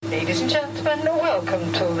Ladies and gentlemen,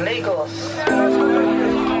 welcome to Lagos.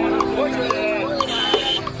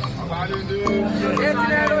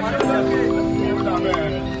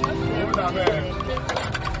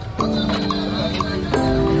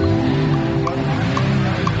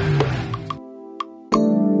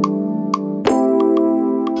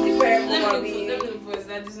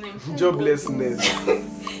 Joblessness.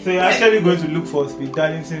 So you're actually going to look for Speed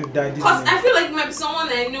Darlington's daddy's Because name? I feel like it might be someone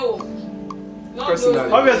I know. Not Personally.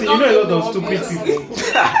 those- Obviously, you not know a lot those of stupid obvious.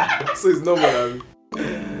 people. So it's normal.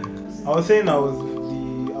 I was saying Where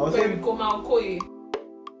we come out, Koye.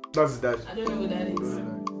 That's that. I don't know who that is.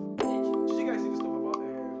 Did you guys see the stuff about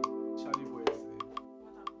Charlie Boy yesterday?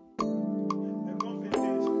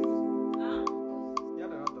 He had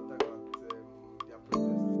an heart attack at their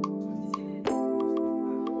protest.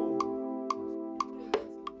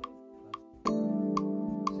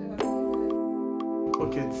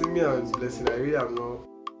 Okay, Timmy and Blessing, I really am not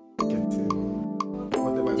getting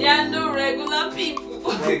whatever. They are no regular people.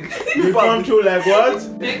 You come through like what?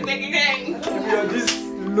 This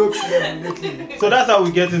looks lately. So that's how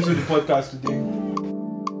we get into the podcast today.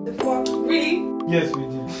 The fuck? Really? Yes, we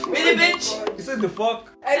did. Really, bitch? You said the fuck?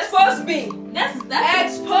 Expose me! That's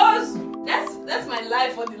Expose! that's my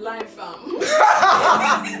life on the line, fam.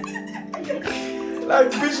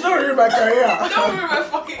 Like, bitch, don't ruin my career. Don't ruin my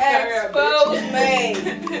fucking career, Expose bitch.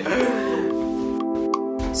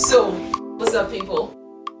 me! So, what's up, people?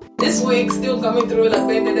 This week, still coming through like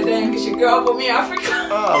bang, it's your girl for me, Africa.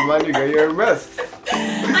 Ah, man, you're a mess.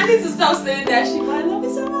 I need to stop saying that shit, but I love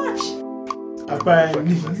it so much.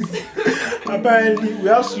 Apparently, we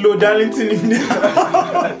have Slow Darlington in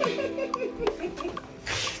there.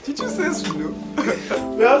 Did you say slow?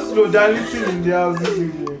 We have Slow Darlington in the house this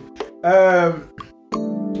evening.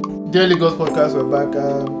 Dear Lagos podcast, we're back.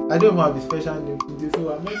 I don't have a special name today,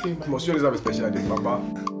 so I'm not saying my Must you always have a special day, Papa?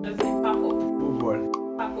 That's it, Paco. Oh boy.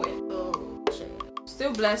 Paco it.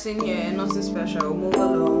 Still blessing here, nothing special. Move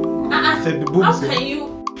along. said the How boobs. can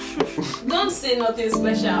you? Don't say nothing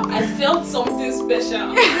special. I felt something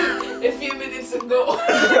special a few minutes ago.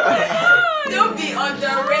 Don't be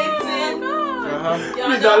underrated. You're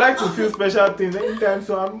Please, I not- like to feel special things anytime,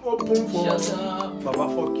 so I'm open for. Shut up. Baba,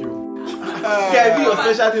 fuck you. Yeah, I feel your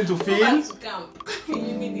special thing to Go feel. back to camp. You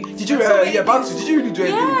need it. Did you, did you really do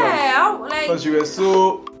anything? Yeah, like Because you were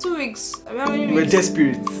so, 2 weeks. I mean, how many you were weeks?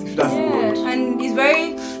 desperate, if that's the Yeah, word. and it's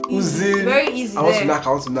very Oozing. very easy I want to there. knock, I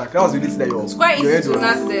want to knock. That was really that your It's quite your easy head to was-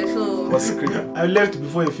 knock there, so was screaming. I left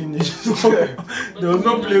before you finished, so there was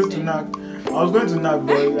no place to knock. I was going to knock,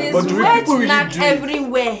 there's but do where people to really knock do it?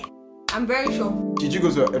 everywhere. I'm very sure. Did you go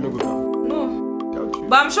to Enugu camp? No, Don't you?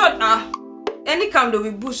 but I'm sure. Any camp there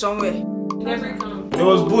will be bush somewhere. In every camp. there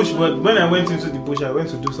was bush. But when I went into the bush, I went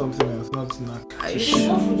to do something else, not to knock. Are you It's sure?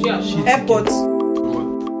 what would you have done? Airport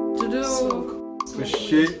What? to do. The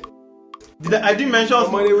shit. I didn't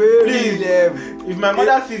mention Money way. Please. If my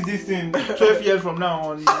mother sees this thing 12 years from now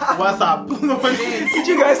on WhatsApp, Did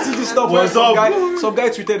you guys see this stuff where What's up? some guy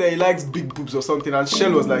tweeted that he likes big boobs or something, and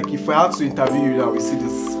Shell was like, if I had to interview you now, we see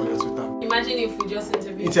this on your Twitter. Imagine if we just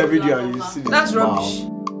interviewed You and you see this. That's Wow. rubbish.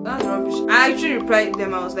 That's rubbish. I actually replied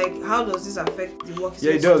them. I was like, how does this affect the work?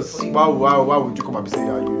 Yeah, it does. for you? Why would you come and say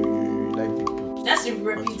you like big boobs? That's the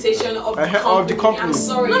reputation of the Of company. the company. I'm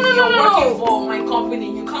sorry, No, if no, you're no, no. working for my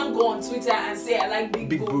company, you can't go on Twitter and say I like big,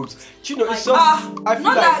 Big boobs. Do you know, it's Like, just, I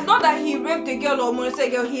feel Not that he raped a girl or molested a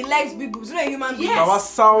girl. He likes big boobs. Not a human being. Yes. Baba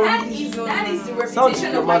sound. That is the Sounds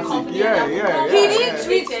reputation of my diplomatic. company. Yeah, and yeah, that yeah. He will didn't not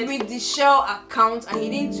tweet be with the Shell account, and he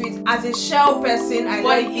didn't tweet as a Shell person. I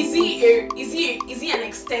But like. is he an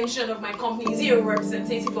extension of my company? Is he a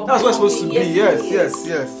representative of That's my what it's supposed to company? be. Yes, he yes, is.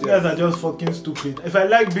 yes, you guys yes. are just fucking stupid. If I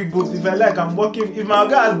like big boobs, if I like, I'm working. If my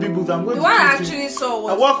guy has big boobs, I'm going The to one I tweet it. actually saw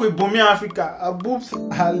I was. work with Bumi Africa. Her boobs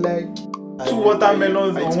are like two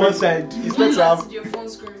watermelons I on one side. It's When meant to have. last did your phone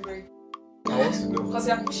screen break? I want to know. Because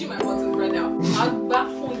you're pushing my buttons right now. I'm back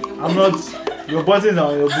phone you. I'm not. Your buttons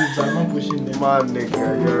are on your boobs. I'm not pushing them. Man,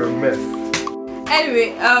 nigga, you're a mess.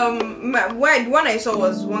 Anyway, one I saw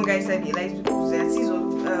was one guy said he likes big boobs. I see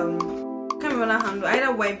can't remember that handle.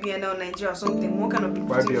 Either YBNL Nigeria or something. One kind of big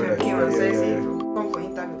boobs YBNL came and Nigeria, said yeah. if you come for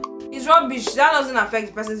interview. It's rubbish. That doesn't affect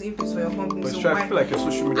the person's inputs for your company. But So I why? feel like your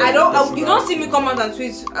social media. You don't see me come out and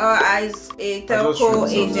tweet as a telco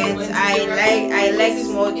just read agent. I like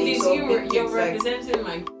small It things is or you. big You're things. Like,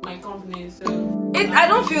 representing my company, so. I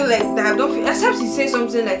don't feel like that. I don't feel, except he say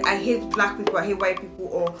something like I hate black people, I hate white people,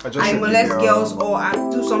 or I just I repeat, molest girls, or I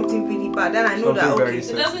do something really bad. Then I know that Something okay. very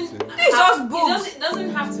It doesn't. sensitive. It's just boobs. It doesn't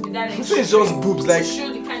have to be that. You say it's just boobs, like to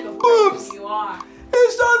show the kind of boobs. person you are.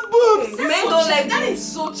 It's just boobs. Men don't like That boobs.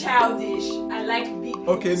 is so childish. I like big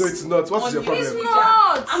Okay, no, it's not. What is your problem? It's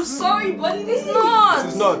not. I'm sorry, but it is not.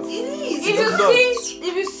 It's not. It is.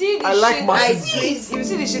 If you see the I like shit I massive tweet, if you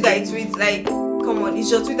see the shit I tweet, like, come on, it's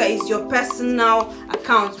your Twitter, it's your personal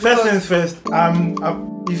account. First things first.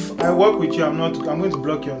 If I work with you, I'm going to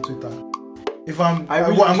block you on Twitter. If I'm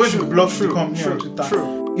going to block the company on Twitter.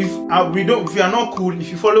 True. If we are not cool, if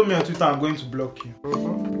you follow me on Twitter, I'm going to block you.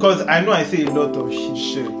 Because I know I say a lot of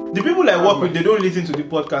shit. The people I work with, they don't listen to the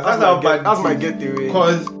podcast. That's how bad. That's my getaway.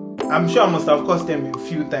 Because I'm sure I must have cost them a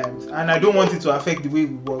few times, and I don't want it to affect the way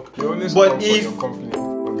we work. But if your company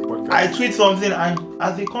on the podcast. I tweet something and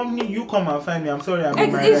as a company you come and find me, I'm sorry, I'm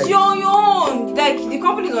in my It's right. your own. Like, the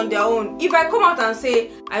company's on their own. If I come out and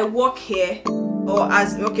say I work here, or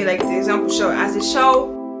as like the example show, as a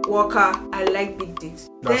Shell worker, I like big dicks.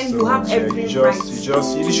 That's Then so you have much, every you right.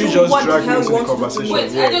 should just what drag the me hell into you the want to do. conversation.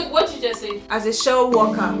 Wait, Yeah. I don't. What did you just say? As a Shell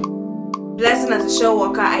worker, blessing as a Shell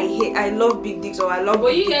worker, I love big dicks, or I love. But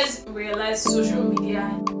big you dicks. guys realize social media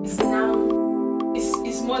is now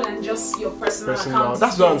it's more than just your personal account.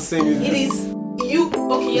 That's what I'm saying. It is you.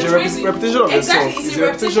 Okay, It's you're your trying to reputation of exactly. yourself. It's a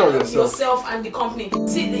reputation of yourself and the company.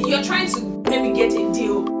 See, you're trying to maybe get a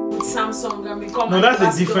deal with Samsung and become No, an that's a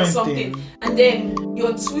ambassador different or something, thing. and then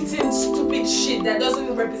you're tweeting stupid shit that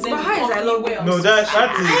doesn't represent But the how is I company love- well. No, that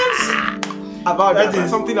is About That that, is-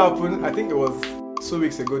 something happened. I think it was 2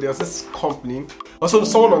 weeks ago. There was this company. Also,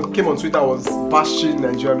 someone came on Twitter was bashing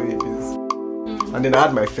Nigerian APs, and then I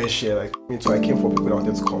had my fair share. Like me too. I came for people that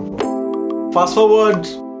wanted to come for. Fast forward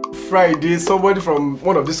Friday, somebody from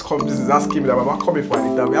one of these companies is asking me that I'm coming for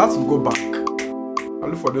an interview. I had to go back and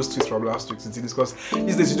look for those tweets from last week to see this, because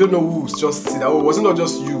these days you don't know who's just see that. Oh, was it not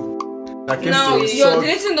just you that came No, to you're insult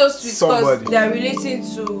deleting those tweets because somebody? they're relating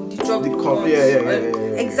to the job The you comp- want.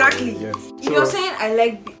 yeah. Exactly. Yeah. If So- you're saying I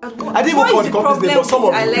like, I didn't even call the company's name, but some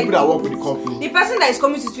of the people that work with the company. The person that is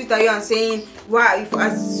coming to Twitter you and saying, "Wow, if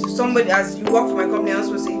as somebody as you work for my company, I'm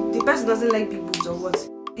supposed to say the person doesn't like big boobs or what?"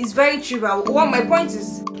 It's very trivial. What my point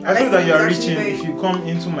is, I feel that you are it's actually reaching very- if you come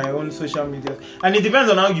into my own social media, and it depends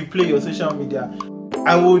on how you play your social media.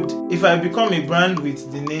 I would, if I become a brand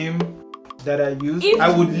with the name that I use, If- I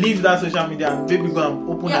would leave that social media and maybe go and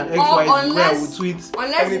open Yeah, an XY where I unless- would tweet.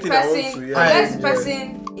 Unless the Anything I want person, to, yeah. unless the Yeah.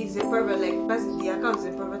 person is a pervert, like the account is a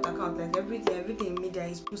pervert account, like everything in media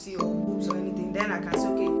is pussy or boobs or anything, then I can say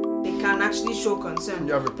okay, they can actually show concern.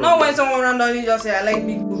 You have a problem. Not when someone randomly just say I like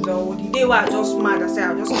big boobs, or the day where I just mad, I say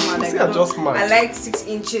I just mad, like Say I just mad. I like 6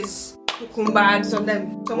 inches. Cucumber,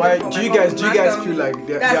 sometimes. Why do you guys feel like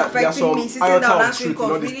there are affecting some me, sitting down iota of answering truth in all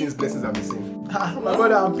calls, these really? things blessings are missing? My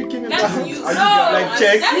brother, I'm picking it That's up. you. Are you guys- like,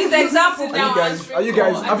 check? That is the example. Are you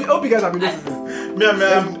guys have you hope you guys have been listening? Me, I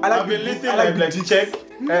like I've been big- listening I like like big check.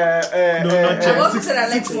 No, not check. I also said I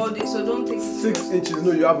like small dicks, so don't take it 6 inches.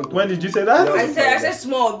 No, you haven't. When did you say that? No. I said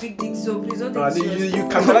small, big dicks, so please don't No, take it you, seriously. you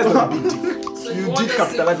capitalized on the big dick. So You want did us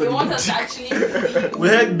capitalize to, on you want the us big to actually We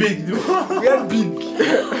had big. We had big.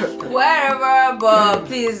 Wherever, but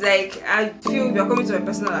please, like, I feel if you're coming to my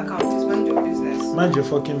personal account, please mind your business. Mind your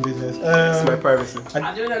fucking business. It's my privacy.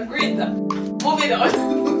 I don't agree with that. Moving on.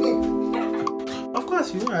 Of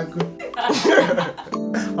course, you know I agree.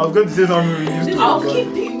 I was going to say something really stupid. I'll but- keep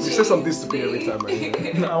pinching. You say something stupid every time.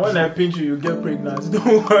 Man. Now, when I pinch you, you get pregnant.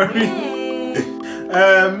 Don't worry.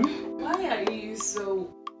 Why are you so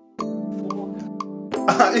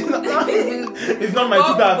It's not my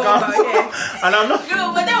Twitter account, and I'm not.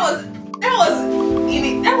 No, but that was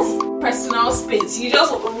personal space. You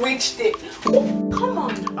just reached it. Oh, come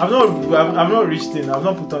on. I've not reached in. I've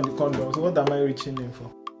not put on the condom. So what am I reaching in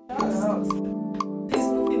for? Please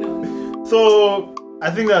moving on. So I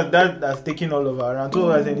think that's taking all over around. Who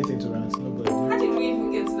has anything to rant? Nobody. How did we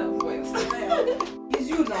even get to that point? It's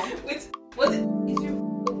you now. Wait, was it? Is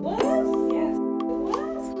you? It was? Yes. It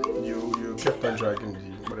was? You kept on dragging the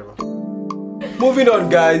whatever. Moving on,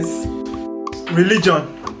 guys.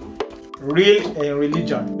 Religion. Real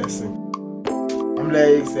religion. Listen. I'm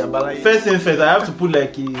like, Say Abala. first things first, I have to put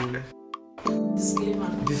like a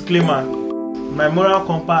disclaimer. My moral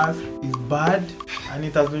compass is bad and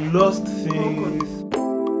it has been lost since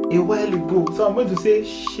a while ago. So I'm going to say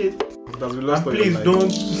shit. That's we lost And all your please life.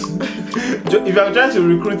 don't. If you're trying to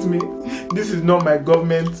recruit me, this is not my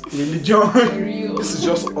government religion. Real. This is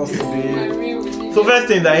just us My today. real religion. So first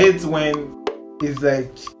thing I hate when it's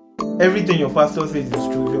like everything your pastor says is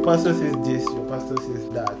true. If your pastor says this, your pastor says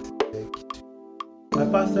that. Like, my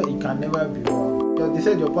pastor, he can never be wrong. They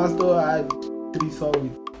said your pastor had threesome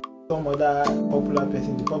with some other popular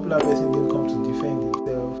person. The popular person didn't come to defend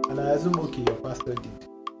himself, and I assume okay, your pastor did.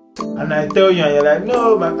 And I tell you, and you're like,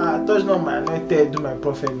 no, I touch not my anointed, do my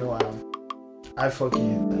prophet no harm. I fucking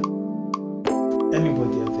hate that.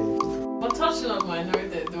 Anybody else? But touch version of minority,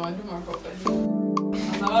 they want to do more properly.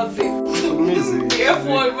 I'm about to say Amazing. the F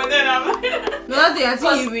word, but then I'm like, Another thing, I think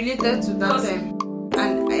Cause- he related to that cause- time.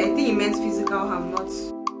 And I think he meant physical harm, not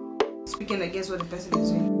speaking against what the person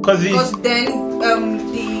is doing. Because Because then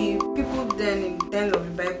the people then in the end of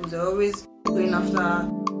the Bible, they're always going after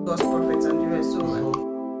God's prophets and the rest.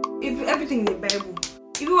 So if everything in the Bible,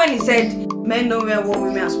 even when he said men don't wear what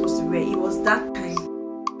women are supposed to wear, it was that time.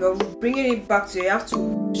 You're bringing it back to you have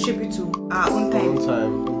to shape it to our own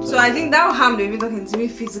time. So I think that harm they're even talking to me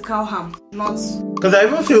physical harm, not because I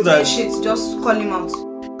even feel that shit. Just call him out.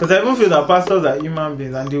 Because I even feel that pastors are human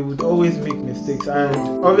beings and they would always make mistakes, and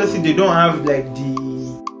obviously they don't have like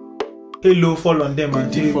the halo fall on them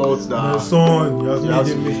and say, default my that son, you have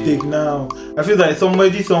made a mistake now. I feel like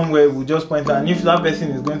somebody somewhere will just point out, and if that person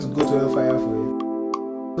is going to go to hellfire for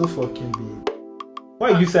it, so fucking be it.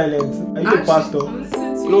 Why are you silent? Are you a pastor? I'm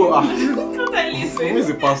listening to No, you. Can't I who listen? is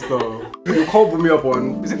the pastor? You call me up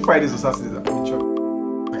on, is it Fridays or Saturdays? I'm in church.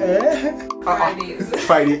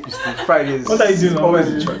 Fridays. Fridays. What are you doing on Always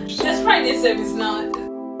in Friday? church. There's Friday service now.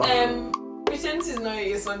 Christianity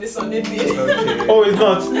is not a Sunday thing. Okay. Oh, it's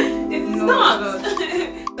not. It is No, not. it's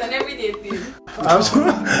It's an everyday thing. I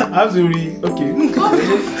have to okay.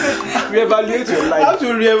 Reevaluate your I life. have to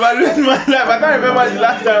reevaluate my life. I can't remember the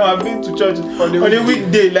last time I've been to church on a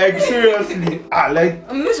weekday. Like seriously, like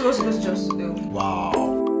I'm not supposed to go to church today. Wow.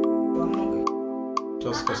 But I'm not going.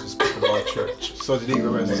 Just because we spoke about church. So today you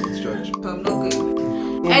remember to church. But I'm not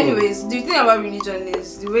going. Anyways, the thing about religion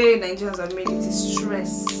is the way Nigerians have made it is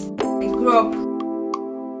stress. I grew up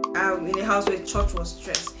in a house where church was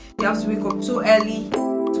stress. You have to wake up so early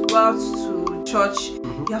to go out to church.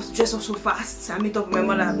 You have to dress up so fast and meet up with my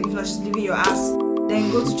mother. If not, she's leaving your ass.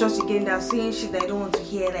 Then go to church again. They're saying shit that I don't want to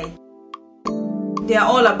hear. Like they are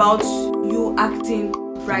all about you acting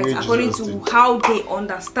right way according Jesus to did. how they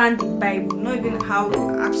understand the Bible, not even how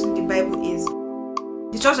actually the Bible is.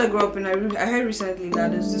 The church I grew up in, I heard recently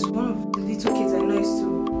that there's this one of the little kids I know used to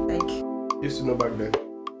like Used to know back then.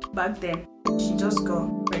 back then. She just got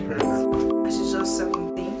pregnant and she's just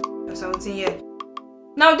 17 years.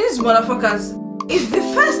 Now these motherfuckers, it's the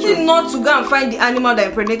first thing not to go and find the animal that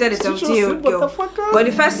impregnated the 17-year-old girl. But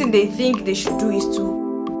the first thing they think they should do is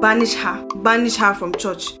to banish her from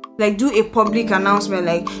church. Like do a public announcement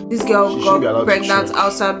like this girl She shouldn't be allowed got to pregnant church.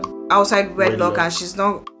 outside wedlock Wedlock. and she's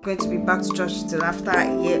not going to be back to church till after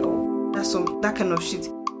a year or that kind of shit.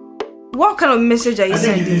 What kind of message are you I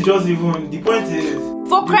think it sending? is just even the point is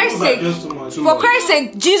For Christ's people are sake, just too much. For Christ's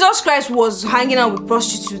sake, Jesus Christ was hanging out with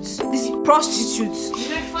prostitutes. These prostitutes.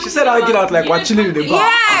 She said hanging out like we're chilling in the bar.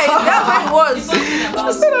 Yeah, that's what it The was. funny thing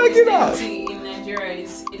about She said hanging out. Christianity in Nigeria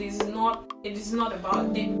is it is not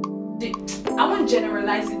about I won't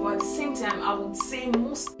generalize it, but at the same time I would say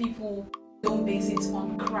most people don't base it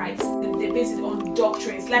on Christ. They base it on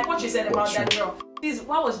doctrines. Like what you said about that girl. Please,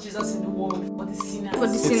 why was Jesus in the world for the sinners? For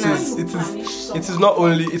the It sinners. is not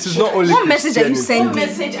only What message are you Christianity. What sending?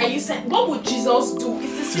 message are you saying? What would Jesus do?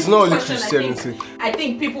 It's the It's not only question Christianity. I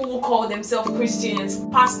think people who call themselves Christians,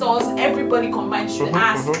 pastors, everybody combined should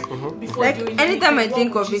ask before Like doing anytime I anything.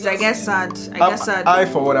 think What of would it, I Jesus get do? sad. I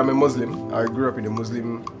for what I'm a Muslim. I grew up in a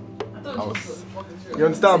Muslim. I thought house. this was a fucking true. You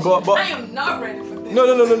understand? But I am not ready for this.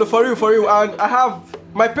 no, for real. And I have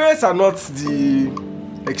my parents are not the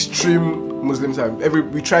extreme Muslims.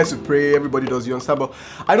 We try to pray. Everybody does. You understand? But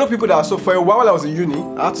I know people that are so. For a while I was in uni,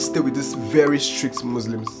 I had to stay with these very strict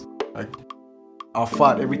Muslims, like our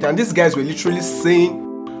fad every time. These guys were literally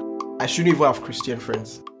saying I shouldn't even have Christian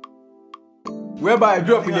friends. Whereby I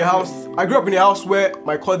grew up in a house where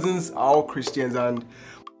my cousins are all Christians, and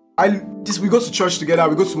we go to church together,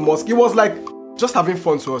 we go to mosque. It was like just having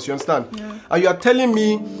fun to us, you understand? Yeah. And you are telling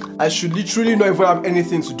me I should literally not even have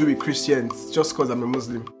anything to do with Christians just because I'm a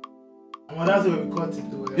Muslim. Well, that's where we cut it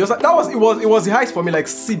though. It was the height for me. Like,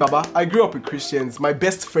 see, Baba, I grew up with Christians, my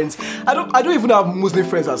best friends. I don't even have Muslim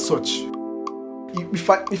friends as such. If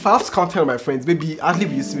I have to count 10 of my friends, maybe at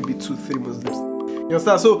least you see maybe 2-3 Muslims. You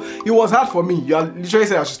understand? So it was hard for me. You are literally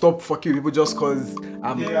saying I should stop fucking with people just because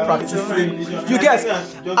I'm practicing. You guess.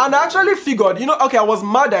 And I actually figured, okay, I was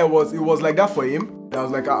mad that it was like that for him. I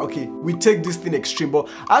was like, okay, we take this thing extreme. But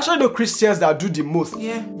I actually know Christians that do the most.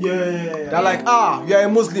 Yeah. They're like, you are a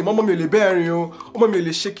Muslim, you are going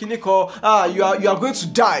to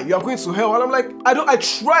die, you are going to hell. And I'm like, I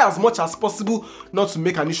try as much as possible not to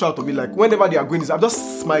make an issue out of it. Like whenever they are going, I'm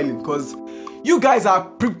just smiling because you guys are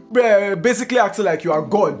basically acting like you are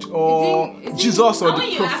God or Jesus or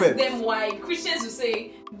the prophet. Ask them why Christians will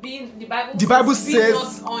say the Bible Bible says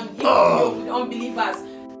says on unbelievers.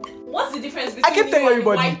 What's the difference between I keep telling you and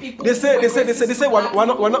everybody. white people? They say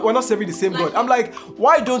we're not serving the same God. I'm like,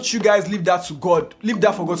 why don't you guys leave that to God? Leave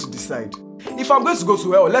that for God to decide. If I'm going to go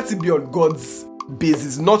to hell, let it be on God's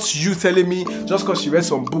basis, not you telling me just because she read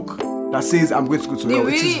some book that says I'm going to go to hell.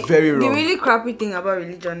 It is very wrong. The really crappy thing about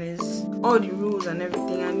religion is all the rules and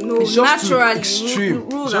everything, and It's just too naturally extreme.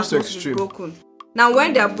 rules It's just are too supposed to extreme. be broken. Now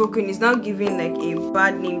when they are broken, it's now giving like a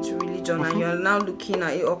bad name to religion, and you're now looking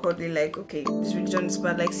at it awkwardly like, okay, this religion is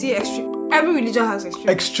bad. Like, see, every religion has extreme.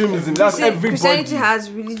 Extremism. That's everybody. Christianity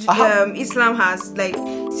has religion. Islam has like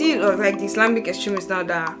like the Islamic extremists now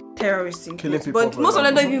that are terrorists, Killing people, but most of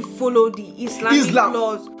them don't even follow the Islamic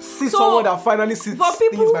laws. See someone that finally sees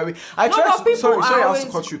things my way. Sorry, I have to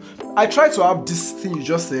cut you. I try to have this thing you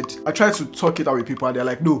just said. I try to talk it out with people, and they're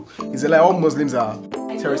like, no, it's like all Muslims are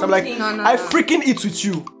terrorists. I'm like, I freaking eat with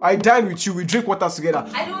you. I dine with you. We drink water together.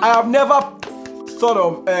 I have never thought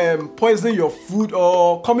of poisoning your food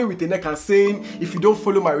or coming with a neck and saying, if you don't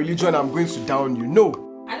follow my religion, I'm going to down you. No.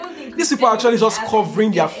 I don't think these people are actually just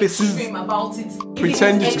covering their faces, about it.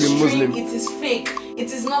 pretending to be Muslim. It is fake. It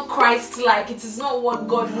is not Christ-like. It is not what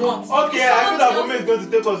God wants. Okay, I feel that woman is going to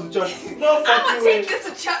take us to church. No I'm fucking gonna way. take you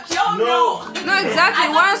to church. Y'all No. know. No, exactly. I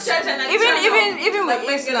go to Once, church and I even like,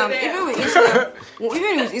 with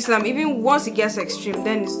Islam, even once it gets extreme,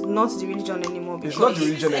 then it's not the religion anymore. It's not the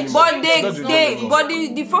religion anymore. But It's not the religion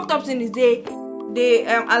anymore. the fucked up thing is they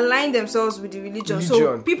align themselves with the religion.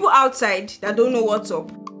 So people outside that don't know what's up.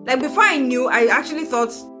 Like before I knew, I actually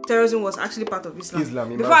thought terrorism was actually part of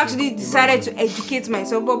Islam. Before I actually decided to educate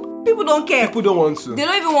myself, but people don't care. People don't want to. They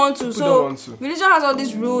don't even want to. People don't want to. Religion has all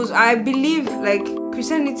these rules. I believe like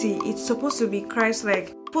Christianity, it's supposed to be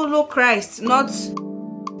Christ-like. Follow Christ, not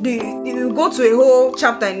you go to a whole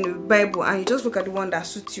chapter in the Bible and you just look at the one that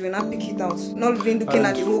suits you and I pick it out. Not even looking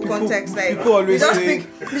at the whole context. Like you just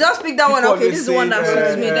pick that one. Okay, this is the one that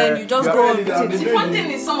suits me. Then you just go on with it. The fun thing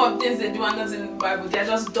is some of the things they do are not in the Bible. They're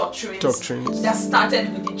just doctrines that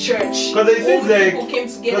started with the church. Because it seems people came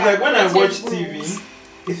together. like when I watch TV,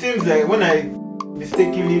 it seems like when I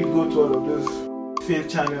mistakenly go to all of those faith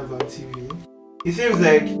channels on TV, it seems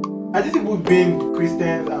like are these people being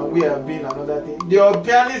Christians and we are being another thing? There are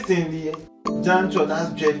pianists in the Jan church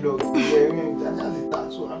that's dreadlocks.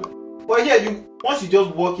 But yeah, once you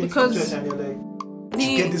just walk into church and you're like,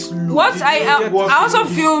 I also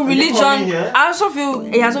feel religion. I also feel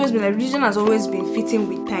it has always been like religion has always been fitting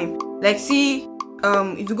with time. Like see,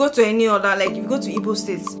 if you go to any other, like if you go to Igbo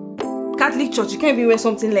states, Catholic church, you can't even wear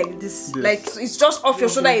something like this. Like it's just off your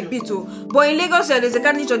shoulder a bit. But in Lagos, there's a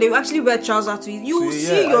Catholic church. They actually wear trousers to it. You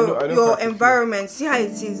see your environment, see how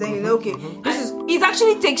it is, then you know, okay, it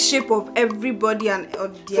actually takes shape of everybody and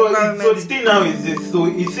the environment. So the thing now is this. So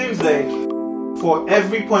it seems like for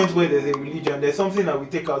every point where there's a religion, there's something that we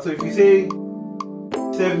take out. So if you say,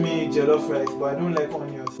 serve me jollof rice, but I don't like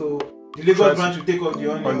onion, so the Lagos branch will take off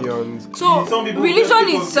the onions. So religion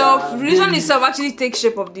itself actually takes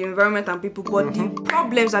shape of the environment and people, but the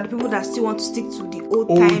problems are the people that still want to stick to the old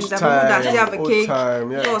times, the people that still have a cake,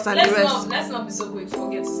 sauce and the rest. Let's not be so quick to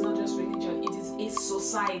forget it's not just religion, it is a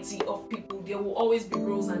society of people. There will always be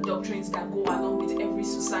rules and doctrines that go along with every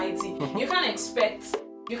society. You can't expect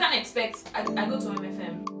I go to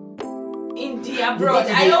MFM. In the abroad,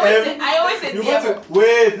 I always say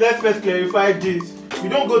wait, let's first clarify this. You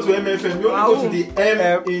don't go to MFM, you only go to the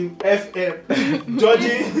M in FM.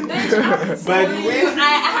 Judging by the way I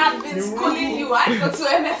have been schooling you. I go to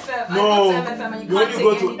MFM. No, I go to MFM and you only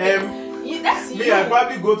go to M. That's me, you. I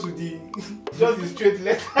probably go to the just the straight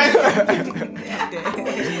left.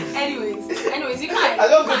 Anyways, you can't. I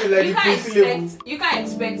don't go to like you can't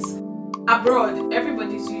expect abroad.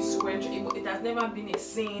 Everybody's used to wearing. It has never been a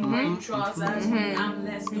sin wearing trousers, wearing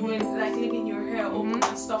armless, doing like leaving your hair open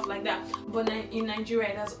and stuff like that. But in Nigeria,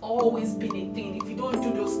 it has always been a thing. If you don't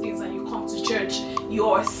do those things and you come to church,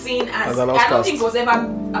 you're seen as an I don't think it was ever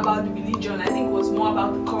about the religion. I think it was more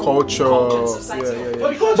about the culture society.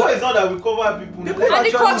 But the culture is not that we cover people. And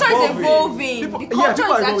the culture is evolving. The culture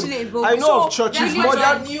is actually evolving. I know of churches,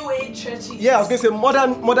 modern new age churches. Yeah, I was gonna say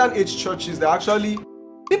modern age churches. They actually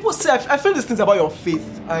people say I feel these things about your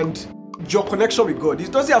faith and your connection with God.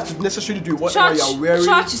 It doesn't have to necessarily do with what you're wearing.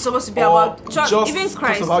 Church is supposed to be about church. Just even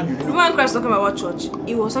Christ. about you look. Even when Christ was talking about church,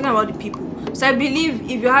 he was talking about the people. So I believe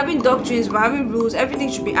if you're having doctrines, if you're having rules, everything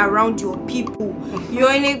should be around your people.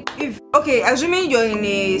 You're in assuming you're in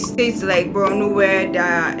a state like Borno where there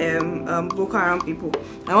are Boko Haram people.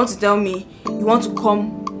 I want to tell me you want to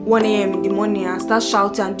come 1 a.m. in the morning and start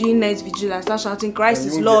shouting and doing night vigil and start shouting Christ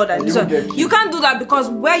is Lord and this one. You can't do that because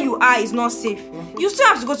where you are is not safe. You still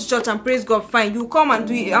have to go to church and praise God. Fine, you come and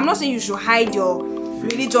do it. I'm not saying you should hide your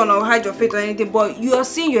religion or hide your faith or anything, but you are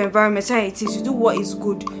seeing your environment how it is. You do what is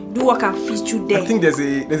good. Do what can fit you there. I think there's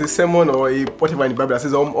a sermon or a whatever in the Bible that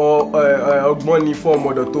says money form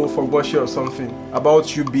or or something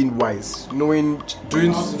about you being wise, knowing,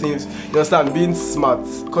 doing things. You understand, being smart.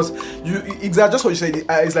 Because it's just what you said.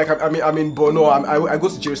 It's like I'm in Bono. I go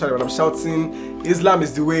to Jerusalem and I'm shouting, Islam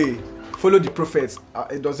is the way. Follow the prophets.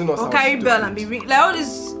 It doesn't not sound carry bell and be ring like all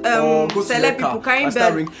these celeb people carrying bell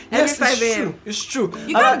every 5 a.m. It's true.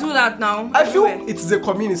 You can't do that now. I feel it is a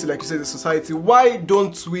community, like you said, a society. Why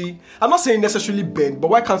don't we? I'm not saying necessarily bend,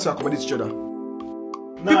 but why can't we accommodate each other?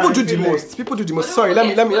 People do the most. People do the most. Sorry, let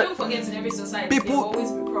me. Don't forget, in every society, there will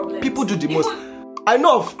always be problems. People do the most. I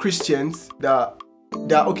know of Christians that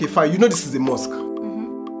okay, fine. You know this is a mosque.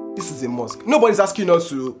 This is a mosque. Nobody's asking you not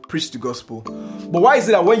to preach the gospel. But why is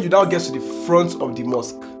it that when you now get to the front of the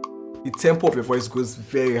mosque, the tempo of your voice goes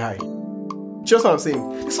very high? Do you know what I'm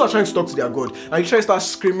saying? This is not trying to talk to their God. And you try to start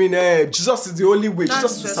screaming, Jesus is the only way.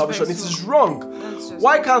 Jesus is the salvation. It is wrong.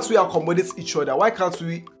 Why can't we accommodate each other? Why can't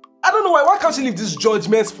we? I don't know why. Why can't you leave these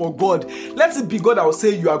judgments for God? Let it be God that will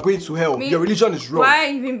say you are going to hell. Your religion is wrong. Why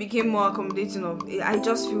I even became more accommodating of it? I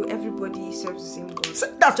just feel everybody serves the same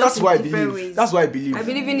God. That's why I believe. Ways. That's why I believe. I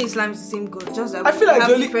believe in Islam is the same God. Just that I feel like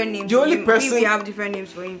have different names. The only person we have different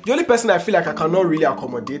names for him. The only person I feel like I cannot really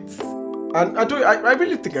accommodate, and I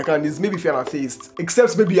really think I can, is maybe if you're an atheist.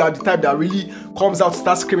 Except maybe you are the type that really comes out,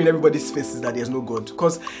 starts screaming in everybody's faces that there's no God.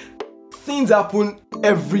 Because things happen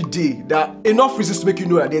every day that enough reasons to make you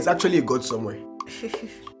know that there's actually a God somewhere.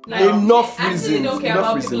 Enough reasons. I actually don't care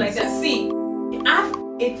about reasons. people like that. See, I have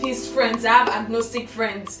atheist friends, I have agnostic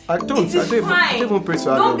friends. I don't even pray to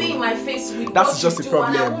Don't be in my face with that's what just you the do,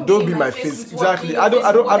 problem. Don't be in my face. Exactly. I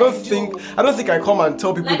don't think I come and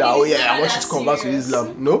tell people Like, that it is I want not you to that convert to serious.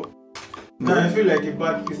 Islam. No. No, I feel like a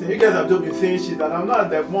bad Christian. You guys have just been saying shit, and I'm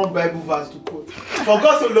not like one Bible verse to quote. For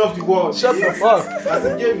God so loved the world. Shut the fuck. As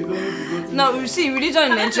he gave his only begotten. No, you see, religion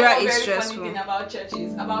in That's Nigeria one is very stressful. funny thing about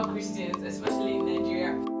churches, about Christians, especially in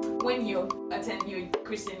Nigeria. When you're a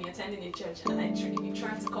Christian, you're attending a church, and you're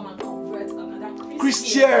trying to come and convert another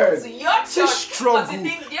Christian to your church. It's a struggle. Because you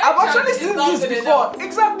think your I've church actually is seen not this good before. enough.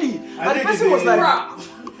 Exactly. I And the think person it was is. like, Bruh.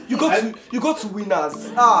 you go to winners.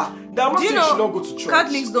 I'm not Do you saying you should not know go to church.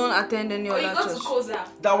 Catholics don't attend any Or you other go to church? Koza.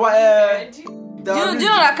 That one. Do you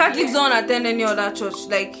know that Catholics don't attend any other church?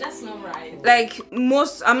 That's not right. Like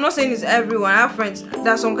most, I'm not saying it's everyone. I have friends. There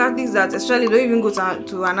are some Catholics that especially don't even go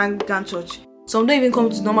to an Anglican church. Some don't even come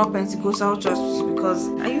to normal Pentecostal church because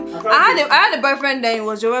I had a boyfriend then. It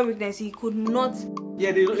was Jehovah's Witness. He could not.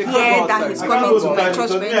 Yeah, they can't Yeah, go that outside. is I coming can't go to to my Catholic church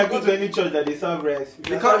because for me, I go anything. to any church that they serve rice.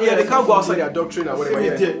 They can't go outside their doctrine and whatever.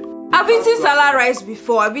 Yeah. I've eaten salad rice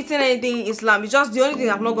before. I've eaten anything Islam. It's just the only thing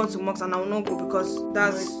I've not gone to mosque and I will not go because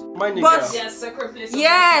that's. My nigga. But Yeah, sacred place.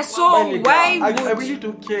 yeah, My so nigga, why I would really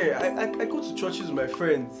don't care. I go to churches with my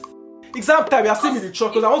friends. Exam time, you are seeing me in the church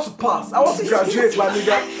because I want to pass. I want to graduate, my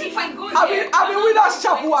nigga. If I go I there, mean, Winners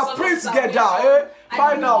Chapel, I pray together, I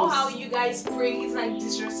don't know finals. how you guys pray. It's like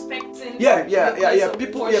disrespecting. Yeah. the place of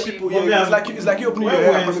People, worship. yeah. It's like you opening your When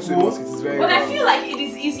hair we're and in coming to the school- mosque. It is very. But I wrong. feel like it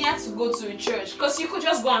is easier to go to a church because you could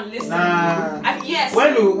just go and listen. Nah. Yes.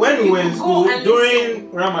 When we you were in could go school and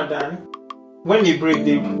during Ramadan, when they break,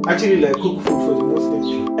 they actually like cook food for the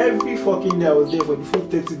Muslims. Every fucking day I was there for the full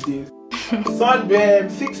 30 days. Sunday,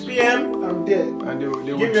 6 p.m. I'm there. And they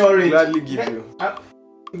Give would me orange. gladly give you.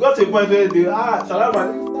 It got to a point where they salam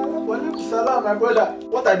alaikum, salam, my brother.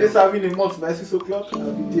 What are they serving in mosque by 6 o'clock?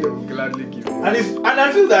 I'll be They there. will gladly give you. And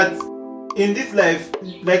I feel that in this life,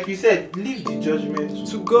 like you said, leave the judgment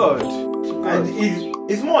To God. and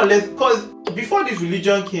it's more or less because before this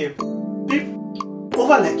religion came,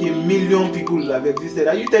 over like 1 million people have existed.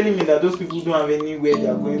 Are you telling me that those people don't have anywhere they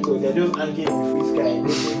are going to? They're just hanging in the free sky and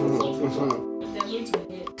waiting for something. They're going to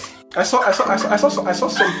be there. I saw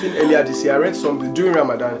something earlier this year. I read something during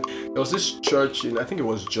Ramadan. There was this church in, I think it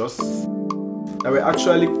was Jos,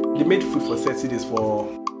 that they made food for 30 days for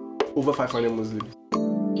over 500 Muslims.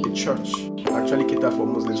 A church actually catered for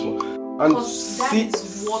Muslims and Because that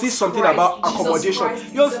is what see something Christ- about Jesus accommodation. Christ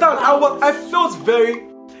You is understand? about. I felt very.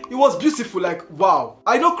 It was beautiful, like wow.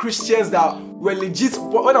 I know Christians that were legit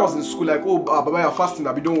when I was in school, like, oh, Baba, you're fasting,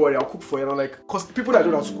 Abi, don't worry, I'll cook for you. And I'm like, cause people that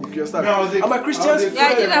don't know how to cook, you understand? No, I was a- and my Christians, Yeah,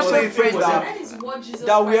 I did have some friends That is what Jesus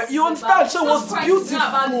that we are- Christ you is understand? about. So it was Jesus Christ is not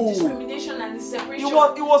about the beautiful. discrimination and the separation.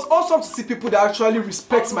 it was awesome to see people that actually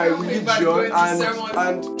respect my religion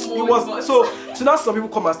and it was so now some people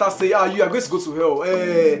come and start saying, you are going to go to hell.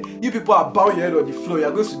 You people are bowing your head on the floor, you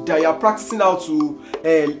are going to die, you are practicing how to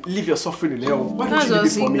leave your suffering in hell. Why don't you leave it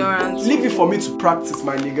That's for me? ignorance. Leave it for me to practice,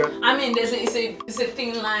 my nigga. I mean, it's it's a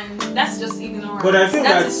thin line. That's just ignorance. But I feel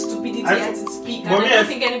that's that- a stupidity I at feel- its peak. but And me, I I don't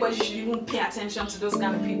think anybody should even pay attention to those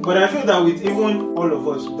kind of people. But I feel that with even all of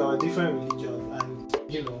us with our different religions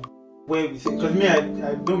and where we say, because me I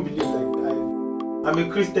don't believe I'm a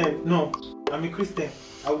Christian. No, I'm a Christian.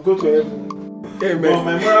 I will go to heaven. Amen. But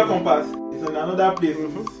my moral compass is in another place.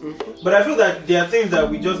 But I feel that there are things that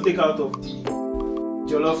we just take out of the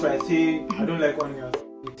jollof rice. Say I don't like onions.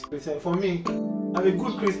 It's Christian. For me, I'm a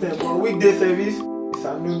good Christian, but weekday service is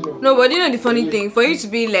a no. No, but you know the funny thing, for you to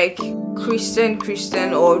be like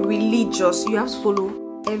Christian or religious, you have to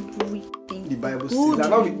follow everything. The Bible Good, says. And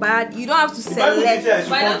now we- bad. You don't have to The Bible select. says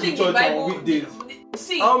But I I don't should think come the to church Bible. on weekdays.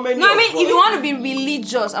 See, How many? No, I of mean, us- if you want to be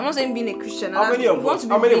religious, I'm not saying being a Christian. How many if of you want us? to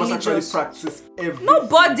be How many of us actually religious, practice everything?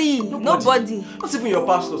 Nobody. Not even your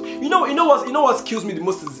pastors. You know what kills me the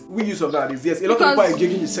most is we use of that is yes, a lot of people are Because-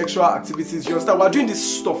 engaging in sexual activities. You understand? We're doing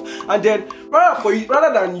this stuff, and then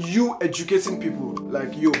rather than you educating people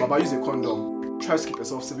like yo, Baba, use a condom. Try to keep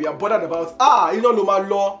yourself safe. We are bothered about no my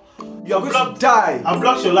law. You are going to die. I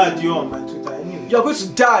blocked Shola Dio on my Twitter anyway. You are going to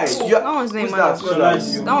die. that one's not a Who's man that? of Who's God.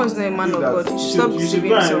 that? That one's not a man Who's of that? God. You should You stop should deceiving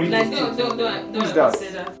go and yourself. read like don't Who's ever that?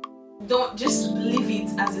 say that. Don't just leave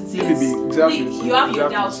it as it is. Leave it be, exactly. You have your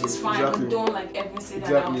Exactly. doubts, it's fine, Exactly. but don't like ever say that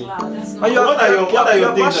Exactly. out loud. That's not. And you're- What are your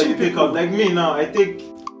you're things that bashing you take people. out? Like me now, I take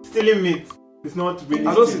stealing meat. It's not really.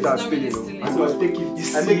 I don't see stealing. that It's not really stealing. stealing. though. So I take it.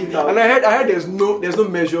 You I take it out. And I heard there's no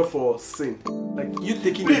measure for sin. Like you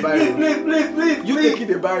taking the Please, Bible. please. You taking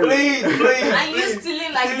the Bible. Please. And you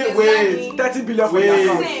stealing like Stealing- exactly 30 billion for Wait. your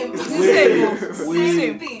account. same. It's the Wait. same.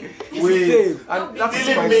 Same thing. It's the same. And that's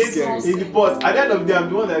Stealing quite meat scary. in the pot. At the end of the day, I'm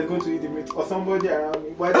the one that is going to eat the meat or somebody around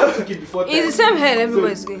me. But I just took it before. It's the time. same hell, So-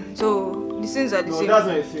 everybody's going. So the sins are the No, same. that's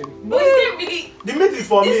not a sin. But it's still really. The meat is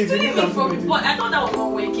for me. It's The stealing meat me from is people. I thought that was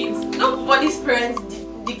not when kids. Nobody's parents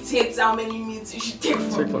dictates how many meats you should take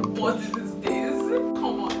from the pot these days.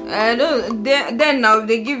 Come on. I don't. Then now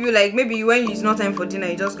they give you like maybe when it's not time for dinner,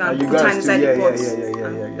 you just can't And you put hand guys inside still- the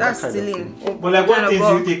pot. yeah. That's that kind of stealing. thing. But like what Kind of things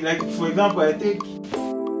ball. you take? Like for example, I take.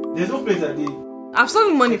 There's no place that they. I've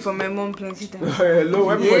stolen money from my mom plenty times. Hello,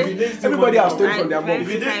 everybody. Yeah. Everybody has stolen Right, from their right. mom. If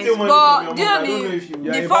you didn't Times. steal money But from do your you mom, I don't know know if you.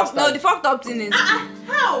 Yeah, the you fucked bastard. the fucked up thing is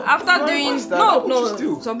How? after Why doing bastard? no Why would you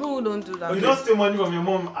steal? some people don't do that. You don't steal money from your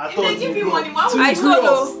mom at If all. they give you bro. money, why would I you stole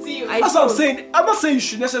though. steal? I That's what I'm stole. saying. I'm not saying you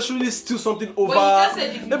should necessarily steal something over just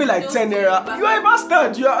said if you maybe like don't 10 steal, naira. you're You are a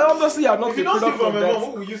bastard. You are obviously not If you a don't steal product from of your mom, that.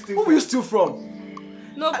 who will you steal Who from? will you steal from?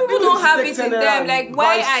 No, I people think don't it's have take it in 10 naira them. and Like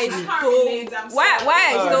why buy I sweet. I'm stole, why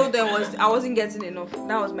I sorry. stole them was I wasn't getting enough.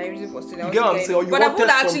 That was my reason for stealing. I You get what I'm wasn't saying? Or getting you enough. But there are people wanted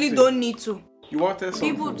that actually something. don't need to. You wanted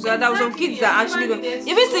something. People, so there were some kids that actually don't.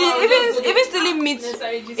 Exactly, Even stealing, yes. even stealing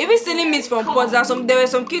meat, even stealing meat from pots. There were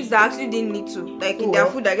some kids that actually didn't need to. Like in their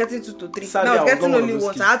food, they're getting 2 to 3. Sadly, Now I I was was getting not one only of those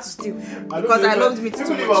once. I had to steal don't because know I if loved meat too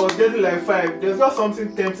Even if I was much. getting like 5, there's not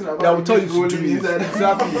something tempting about That will tell you just to rolling do it. inside.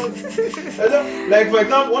 Exactly. I don't- like for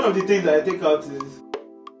example, one of the things that I take out is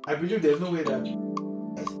I believe there's no way that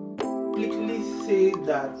explicitly say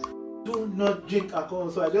that do not drink alcohol.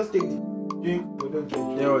 So I just take the drink but don't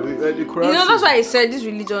drink. Yeah, the Quran You know, that's says- why I said this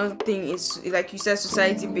religion thing is like you said,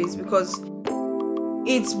 society based because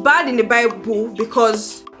it's bad in the Bible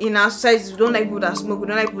because in our society we don't like people that smoke, we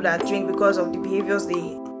don't like people that drink because of the behaviors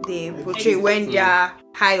they portray when they are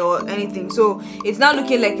high or anything. So it's not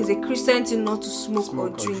looking like it's a Christian thing not to smoke or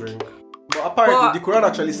drink. But apparently, But- the Quran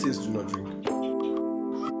actually says do not drink.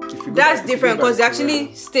 If you go That's back- if you different go back because it to the actually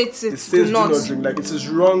Quran, states it it says do do not. not drink. Like it is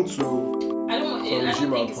wrong to. I don't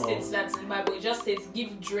regime think it alcohol. states that in the Bible. It just states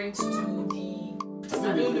give drinks to the.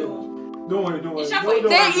 I don't know. Don't worry. It's just Don't for-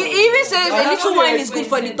 Then it even says I a little actually wine is explained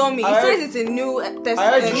good for the tummy. It I- says it's a New I heard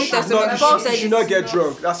Testament. you New should Testament. not, Paul you said should not it's- get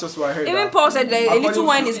drunk. That's just what I heard. even now. Paul said that a According little to-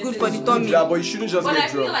 wine is good for the tummy. Yeah, but you shouldn't just But I get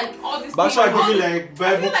feel drunk. like all these But things. actually, give all- me like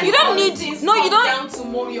Bible. I feel like You don't all these need- things no, you come don't- down to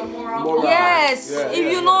more your moral. Moral. Yes, Yeah, if yeah, you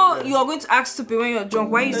yeah, know yeah. you are going to act stupid when you're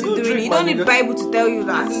drunk, why are you Yeah, still don't doing it? drink, You don't my need nigga. Bible to tell you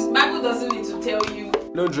that. The Bible doesn't need to tell you.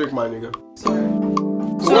 Don't drink, my nigga. Sorry.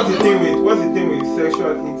 So what's the thing with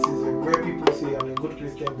sexual incision where people say I'm a good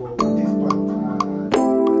Christian but with this part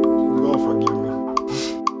God forgive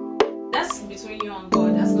me. That's between you and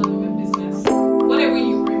God. That's none of my business. Whatever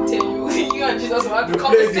you tell you, you and Jesus will have they the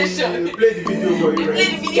play conversation. the video for They you, play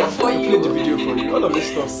right? the video for I you. played the video for you. All of this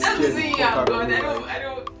stuff That's scares between the you fuck and out God. of me. I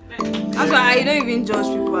don't. That's why I don't even judge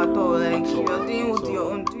people at all. Like At all. you're doing with At your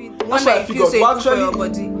all. own. Do it. That's One why I that you figured, feel but safe for your actually-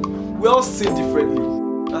 body. We all sin differently.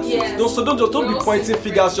 That's Yes. it. So don't We be all pointing sin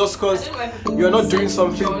fingers just because differently. you're not doing Judge.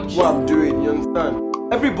 something what I'm doing. You understand?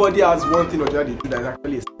 Everybody has one thing or the other they do that is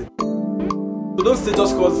actually a sin. So don't say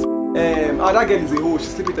just because that girl is a hoe.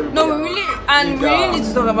 She's sleeping with everybody. No, we really need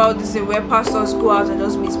to talk about this where pastors go out and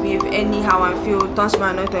just misbehave anyhow and feel touch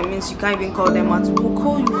my anointing means you can't even call them out. We'll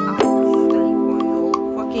call you out like on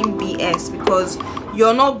your fucking BS because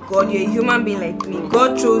you're not God, you're a human being like me.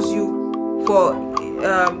 God chose you for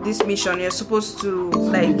this mission. You're supposed to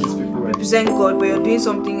like represent God, but you're doing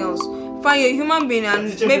something else. Fine, you're a human being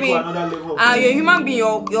and maybe you're a human being,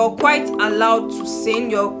 you're quite allowed to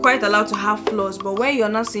sin, you're quite allowed to have flaws, but when you're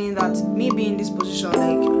not saying that me being in this position,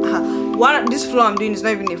 like what this flaw I'm doing is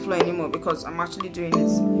not even a flaw anymore because I'm actually doing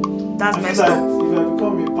it. That's messed up. If I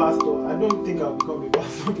become a pastor, I don't think I'll become a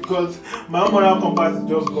pastor because my moral compass is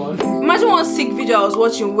just gone. Imagine one sick video I was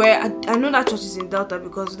watching where I know that church is in Delta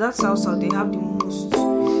because that's South they have the most.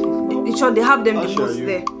 They have them the most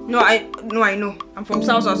there. No, I know. I'm from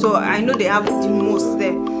South, so I know they have the most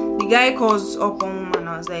there. The guy calls up one woman and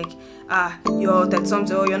I was like, you're 30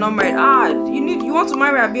 something or you're not married. You want to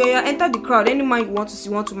marry Abi? Enter the crowd. Any man you want to see,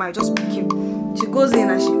 want to marry, just pick him. She goes in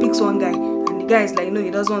and she picks one guy, and the guy is like, no,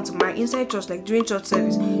 he doesn't want to marry. Inside church, like during church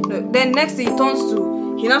service. No, then next thing he turns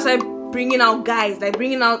to, he now started bringing out guys,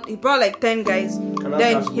 he brought like 10 guys.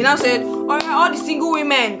 Then he now said, alright, all the single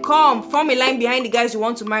women, come, form a line behind the guys you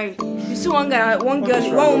want to marry. You see one guy, one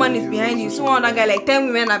woman is behind you. You see one other guy, like 10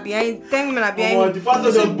 women are behind. Oh, the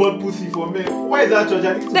pastor just bought pussy for me. Why is that church?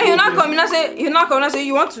 Then he'll not come and say,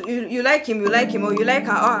 you like him, or you like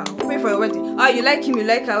her. I'll pay for your wedding. You like him, you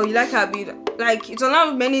like her, or you like her. Like it's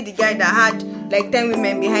not many the guy that had like 10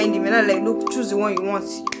 women behind him, and I'm like, look, choose the one you want.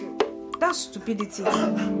 That's stupidity.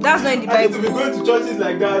 That's not in the Bible. I need to be going to churches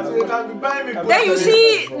like that. So you can be buying me. Then you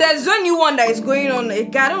see, there's one new one that is going on. A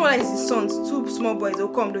guy, I don't know whether it's his sons. 2 small boys will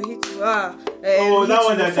come to hit you. That one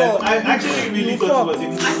that I actually really thought it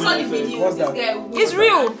was. I saw the video. What's This that? guy It's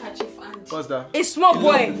real. What's that? A small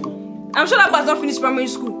boy. I'm sure that boy's not finished primary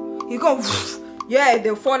school. He go, yeah,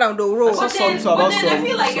 they'll fall down the road. But then I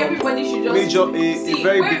feel like everybody should just a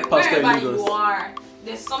very big pastor in wherever Lagos. you are,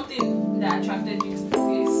 there's something that attracted you to the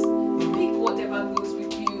place. Pick whatever goes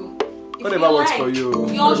with you. If Whatever you works like, for you.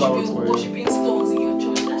 You all Whatever should works be for you. worshipping stones in your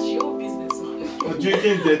church. That's your own business, man. Or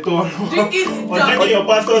drinking the tone. Drinking the Or tone. drinking your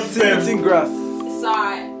pastor's sperm. Eating grass. It's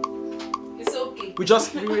alright. It's okay.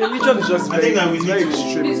 Religion is just I think I will very need to-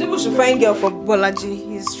 extreme. These people should find girl for Bolaji.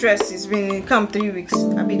 He's stressed. He's been in camp 3 weeks.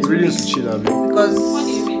 I've been You 2 really need weeks. to chill, Abi. Because What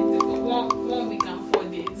do you mean? 1 week and 4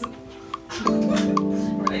 days.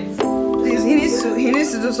 Right. please, he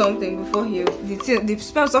needs to do something before the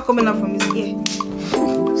spell start coming out from his ear.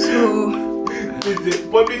 So It's a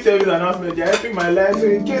public service announcement. They're helping my life. So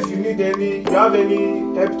in case you have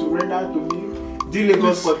any help to render to me, the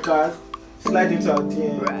Lagos podcast, slide into our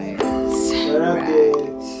DM. right. We're out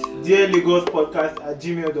there. Dear Lagos podcast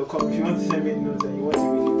 @gmail.com. If you want to send me notes and you want to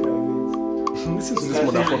read it private. Listen to this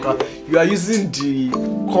motherfucker. You are using the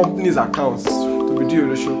company's accounts to be doing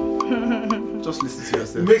the show. Just listen to It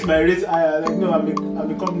yourself. makes my rates higher. Like no, I'm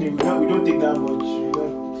a company. We don't take that much. You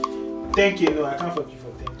know. Thank you. No, I can't forgive you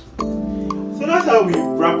for thank you. So that's how we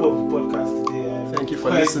wrap up the podcast today. Thank you for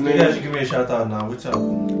Maybe listening. I should give me a shout out now. What's up?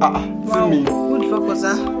 Wow. See me. Who the fuck was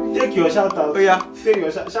that? Take your shout out. Oh, yeah. Say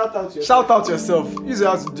your shout out to yourself. Shout out yourself. You just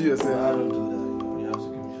have to do I yourself. don't do that. You have to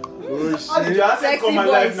give me a shout out. Oh How did your accent come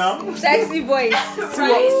alive now? Sexy voice.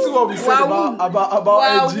 See what we said Wow. about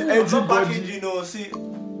Wow. edgy Not body. package, see.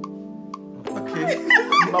 Okay.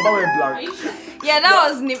 Baba went Are black. you sure? Yeah, that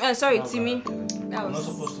was Timmy. That I'm not was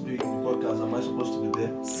supposed to be in the podcast. Am I supposed to be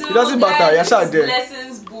there? So It doesn't matter, guys, you're shot there.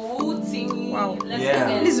 Lessons, boo, Timmy. Wow.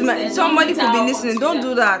 Yeah. Listen, somebody could be listening. Don't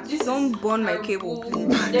do that. Don't burn my cable,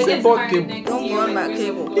 please. Say burn cable. Don't burn my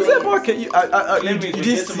cable. Is that okay? You Let me didn't get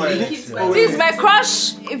to see my it. next Please, one. Please, my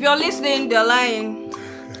crush, if you're listening, they're lying.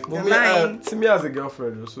 But lying. Timmy has a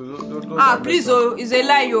girlfriend, so don't Please, it's a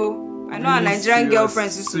lie, yo. I know our Nigerian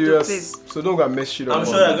girlfriends used to do this. So don't go and mess shit up. I'm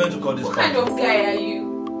sure you're going to call this What kind of guy are you?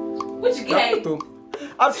 Which guy?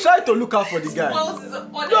 I've tried to look out for the guy. Spouse is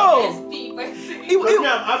on No. SP by saying, He- But me,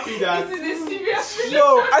 I'm happy that this is a serious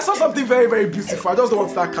No, I saw something very, very beautiful. I just don't want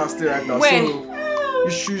to start casting right now. Where?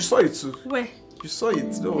 So you saw it too. Where? You saw it.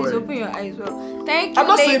 Don't Please worry. open your eyes well. Thank you, I'm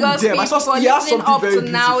not saying Lagos them. I people, saw- for he has listening something up very to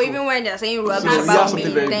now, beautiful. even when they're saying rubbish he has about something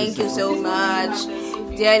me. very Thank you so beautiful.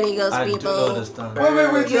 much, dear Lagos I do people. understand.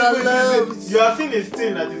 wait. You're loved. You have seen his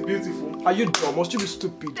thing that is beautiful. Are you dumb? Must you be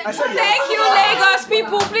stupid? I said Thank you, Lagos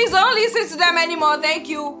people. Please don't listen to them anymore. Thank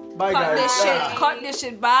you. Bye, Cut guys. this shit. Cut this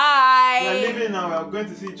shit. We are Bye. leaving now. We are going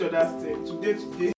to see each other's thing. Today.